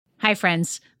Hi,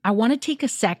 friends. I want to take a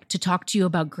sec to talk to you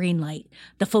about Greenlight,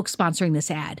 the folks sponsoring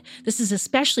this ad. This is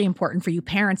especially important for you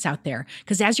parents out there,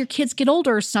 because as your kids get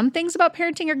older, some things about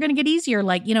parenting are going to get easier,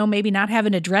 like, maybe not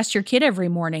having to dress your kid every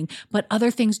morning, but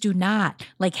other things do not,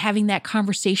 like having that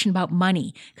conversation about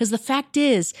money. Because the fact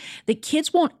is that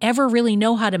kids won't ever really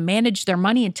know how to manage their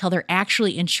money until they're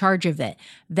actually in charge of it.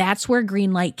 That's where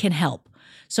Greenlight can help.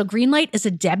 So Greenlight is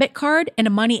a debit card and a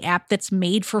money app that's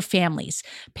made for families.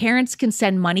 Parents can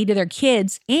send money to their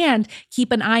kids and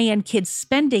keep an eye on kids'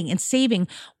 spending and saving,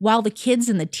 while the kids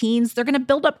and the teens, they're going to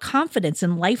build up confidence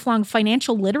and lifelong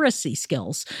financial literacy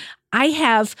skills. I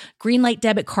have Greenlight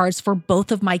debit cards for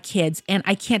both of my kids, and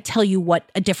I can't tell you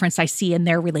what a difference I see in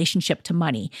their relationship to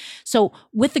money. So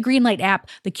with the Greenlight app,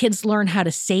 the kids learn how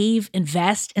to save,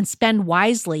 invest, and spend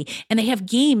wisely, and they have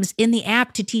games in the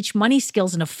app to teach money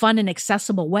skills in a fun and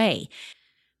accessible way.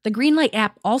 The Greenlight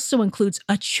app also includes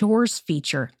a chores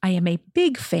feature. I am a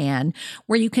big fan,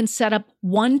 where you can set up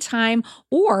one-time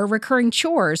or recurring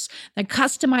chores that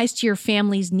customize to your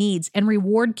family's needs and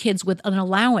reward kids with an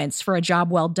allowance for a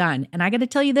job well done. And I got to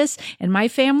tell you this, in my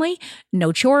family,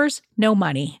 no chores, no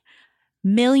money.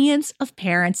 Millions of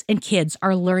parents and kids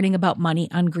are learning about money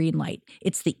on Greenlight.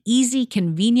 It's the easy,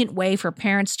 convenient way for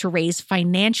parents to raise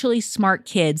financially smart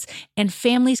kids, and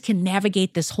families can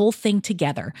navigate this whole thing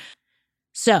together.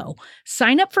 So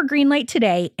sign up for Greenlight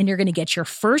today, and you're going to get your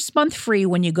first month free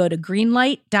when you go to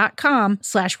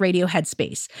greenlight.com/Radio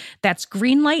Headspace. That's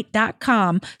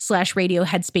greenlight.com/Radio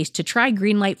Headspace to try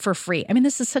Greenlight for free. I mean,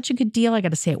 this is such a good deal. I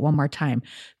got to say it one more time.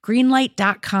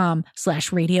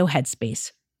 Greenlight.com/Radio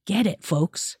Headspace. Get it,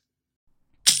 folks.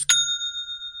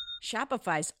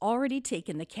 Shopify's already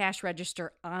taken the cash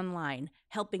register online,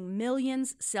 helping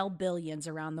millions sell billions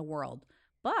around the world.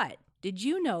 But did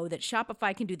you know that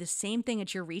Shopify can do the same thing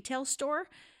at your retail store?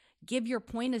 Give your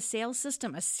point-of-sale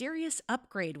system a serious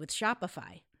upgrade with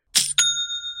Shopify.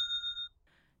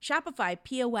 Shopify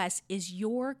POS is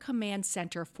your command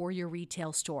center for your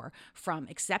retail store. From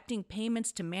accepting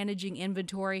payments to managing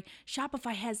inventory,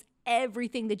 Shopify has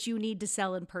everything that you need to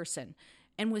sell in person.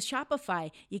 And with Shopify,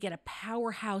 you get a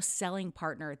powerhouse selling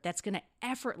partner that's going to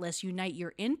effortlessly unite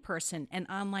your in-person and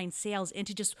online sales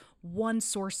into just one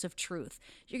source of truth.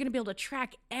 You're going to be able to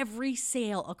track every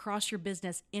sale across your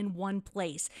business in one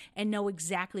place and know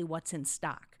exactly what's in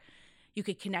stock. You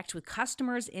could connect with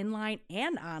customers inline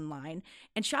and online.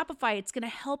 And Shopify, it's going to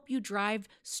help you drive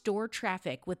store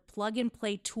traffic with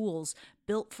plug-and-play tools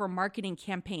built for marketing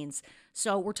campaigns.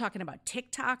 So we're talking about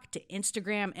TikTok to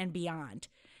Instagram and beyond.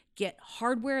 Get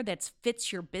hardware that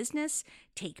fits your business,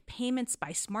 take payments by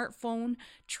smartphone,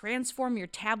 transform your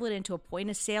tablet into a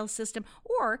point-of-sale system,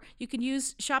 or you can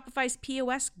use Shopify's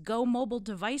POS Go mobile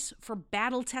device for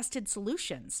battle-tested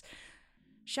solutions.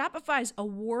 Shopify's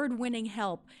award-winning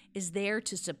help is there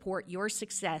to support your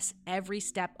success every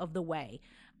step of the way.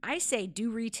 I say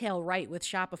do retail right with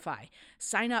Shopify.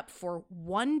 Sign up for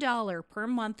 $1 per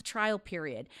month trial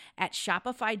period at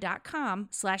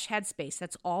shopify.com/headspace.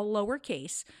 That's all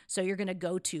lowercase. So you're going to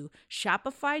go to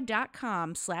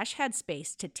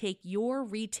shopify.com/headspace to take your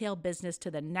retail business to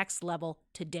the next level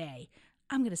today.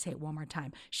 I'm going to say it one more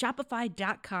time.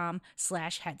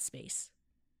 Shopify.com/headspace.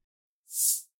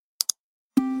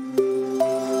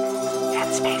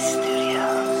 Headspace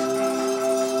Studios.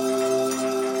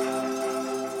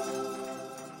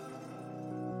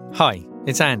 Hi,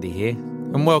 it's Andy here,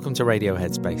 and welcome to Radio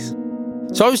Headspace.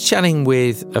 So I was chatting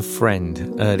with a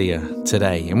friend earlier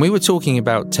today, and we were talking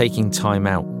about taking time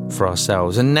out for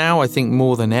ourselves. And now I think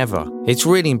more than ever, it's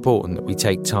really important that we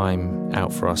take time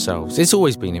out for ourselves. It's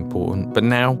always been important, but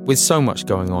now with so much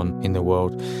going on in the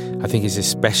world, I think it's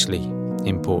especially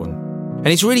important. And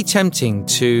it's really tempting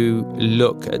to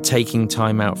look at taking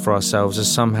time out for ourselves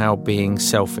as somehow being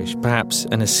selfish, perhaps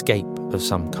an escape of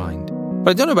some kind. But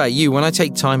I don't know about you, when I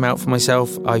take time out for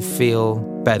myself, I feel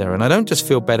better. And I don't just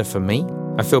feel better for me,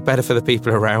 I feel better for the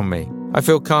people around me. I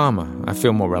feel calmer, I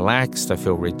feel more relaxed, I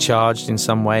feel recharged in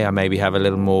some way, I maybe have a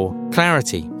little more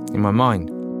clarity in my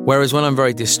mind. Whereas when I'm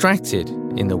very distracted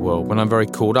in the world, when I'm very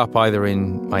caught up either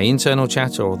in my internal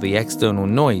chatter or the external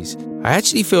noise, I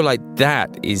actually feel like that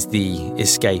is the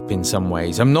escape in some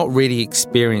ways. I'm not really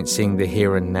experiencing the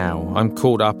here and now. I'm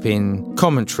caught up in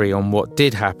commentary on what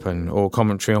did happen or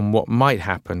commentary on what might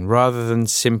happen rather than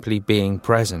simply being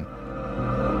present.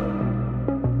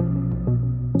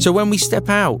 So when we step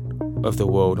out of the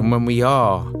world and when we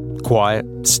are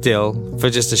quiet, still,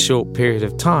 for just a short period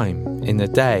of time in the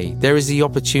day, there is the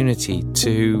opportunity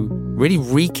to really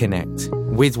reconnect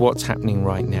with what's happening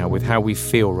right now, with how we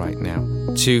feel right now,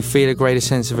 to feel a greater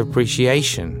sense of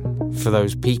appreciation for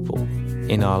those people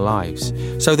in our lives,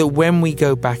 so that when we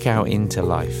go back out into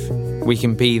life, we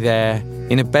can be there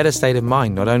in a better state of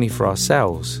mind, not only for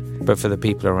ourselves, but for the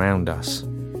people around us.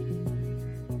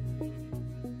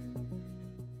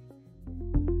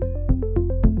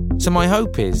 So my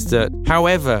hope is that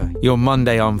however your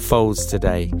Monday unfolds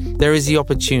today, there is the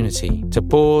opportunity to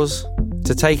pause,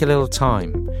 to take a little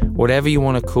time, whatever you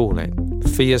want to call it,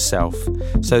 for yourself,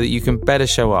 so that you can better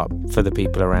show up for the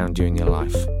people around you in your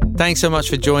life. Thanks so much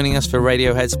for joining us for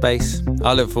Radio Headspace.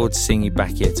 I look forward to seeing you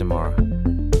back here tomorrow.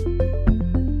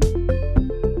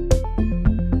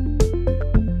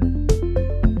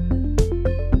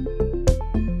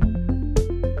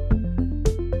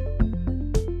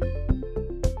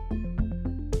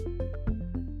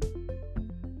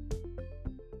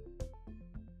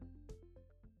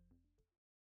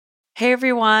 Hey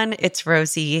everyone, it's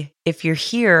Rosie. If you're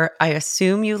here, I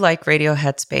assume you like Radio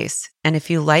Headspace. And if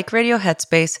you like Radio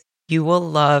Headspace, you will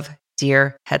love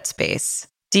Dear Headspace.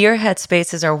 Dear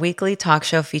Headspace is our weekly talk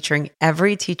show featuring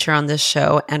every teacher on this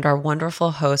show and our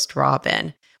wonderful host,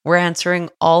 Robin. We're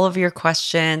answering all of your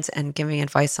questions and giving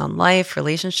advice on life,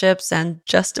 relationships, and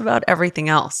just about everything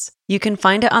else. You can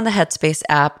find it on the Headspace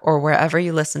app or wherever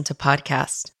you listen to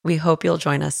podcasts. We hope you'll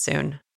join us soon.